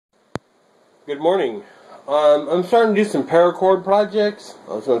Good morning. I'm starting to do some paracord projects.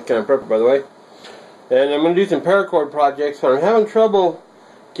 Oh, this one's kind of purple, by the way. And I'm going to do some paracord projects, but I'm having trouble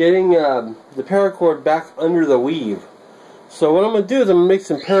getting the paracord back under the weave. So what I'm going to do is I'm going to make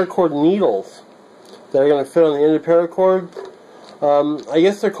some paracord needles that are going to fit on the end of the paracord. I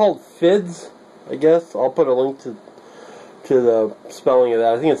guess they're called FIDS. I guess I'll put a link to the spelling of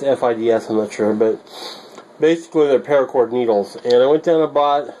that. I think it's FIDS. I'm not sure, but basically they're paracord needles. And I went down and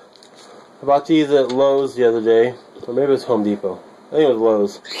bought these at Lowe's the other day, or maybe it was Home Depot. I think it was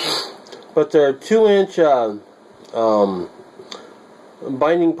Lowe's. But they're 2-inch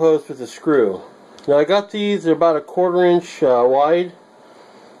binding posts with a screw. Now I got these. They're about a 1/4 inch wide,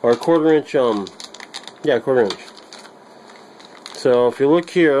 or a 1/4 inch. Yeah, 1/4 inch. So if you look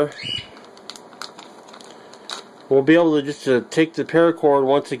here, we'll be able to just take the paracord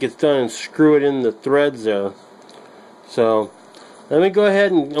once it gets done and screw it in the threads there. So let me go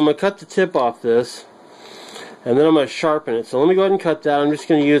ahead and I'm going to cut the tip off this, and then I'm going to sharpen it. So let me go ahead and cut that. I'm just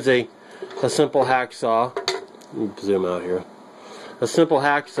going to use a simple hacksaw. Let me zoom out here. A simple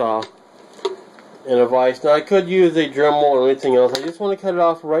hacksaw and a vise. Now I could use a Dremel or anything else. I just want to cut it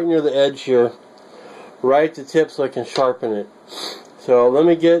off right near the edge here, right at the tip, so I can sharpen it. So let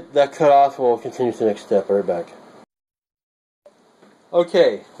me get that cut off and we'll continue to the next step. Right back.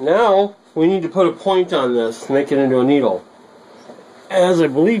 Okay, now we need to put a point on this to make it into a needle. As I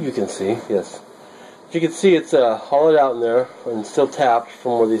believe you can see, yes. As you can see, it's hollowed out in there and still tapped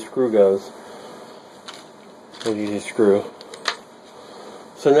from where the screw goes. We'll use a screw.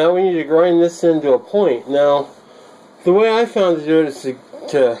 So now we need to grind this into a point. Now, the way I found to do it is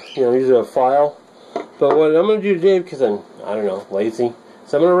to use a file. But what I'm going to do today, because I'm lazy,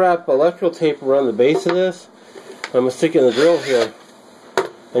 so I'm going to wrap electrical tape around the base of this. I'm going to stick it in the drill here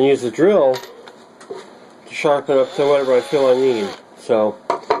and use the drill to sharpen up to whatever I feel I need. So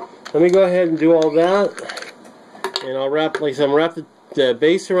let me go ahead and do all that, and I'll wrap, like I said, I'm going to wrap the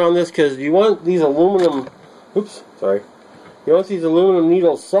base around this, because you want these aluminum, you want these aluminum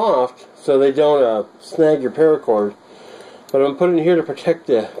needles soft so they don't snag your paracord. But I'm putting it here to protect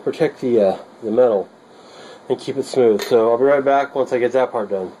the metal and keep it smooth. So I'll be right back once I get that part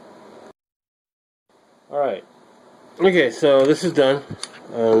done. Alright. Okay, so this is done.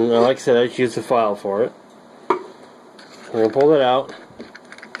 Like I said, I just used a file for it. We're going to pull that out.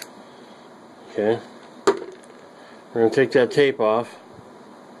 Okay. We're going to take that tape off.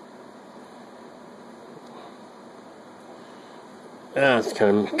 It's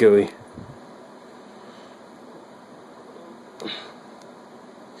kind of gooey.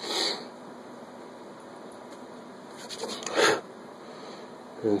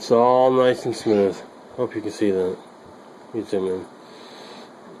 And it's all nice and smooth. Hope you can see that. You zoom in.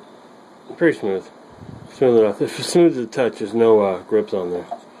 Pretty smooth. Smooth enough. If it's smooth to the touch, there's no grips on there.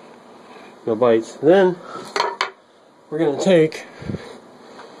 No bites. Then we're going to take,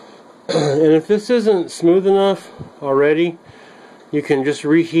 and if this isn't smooth enough already, you can just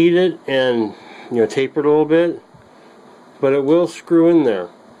reheat it and taper it a little bit, but it will screw in there.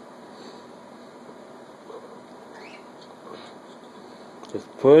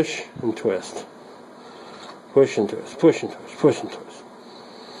 Just push and twist. Push and twist. Push and twist. Push and twist.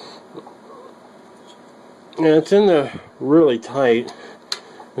 And it's in there really tight.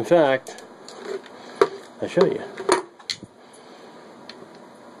 In fact, I'll show you.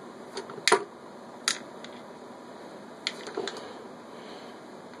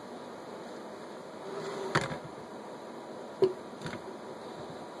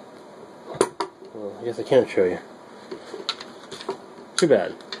 Well, I guess I can't show you. Too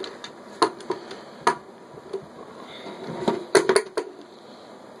bad.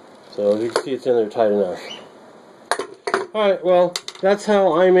 So as you can see, it's in there tight enough. Alright, well, that's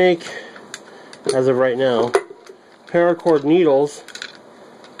how I make, as of right now, paracord needles.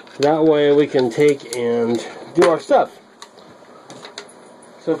 That way we can take and do our stuff.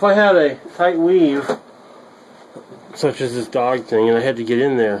 So if I had a tight weave, such as this dog thing, and I had to get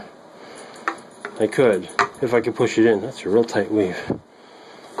in there, I could, if I could push it in. That's a real tight weave.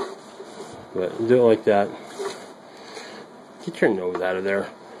 But do it like that. Get your nose out of there.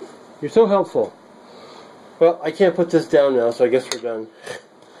 You're so helpful. Well, I can't put this down now, so I guess we're done.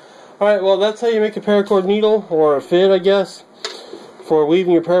 Alright, well, that's how you make a paracord needle, or a FID, I guess, for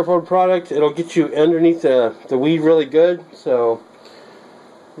weaving your paracord product. It'll get you underneath the weave really good. So,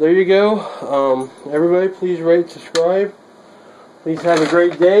 there you go. Everybody, please rate, subscribe. Please have a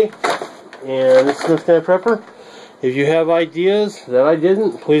great day. And this is Snag Prepper. If you have ideas that I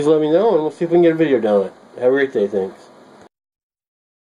didn't, please let me know, and we'll see if we can get a video done on it. Have a great day, thanks.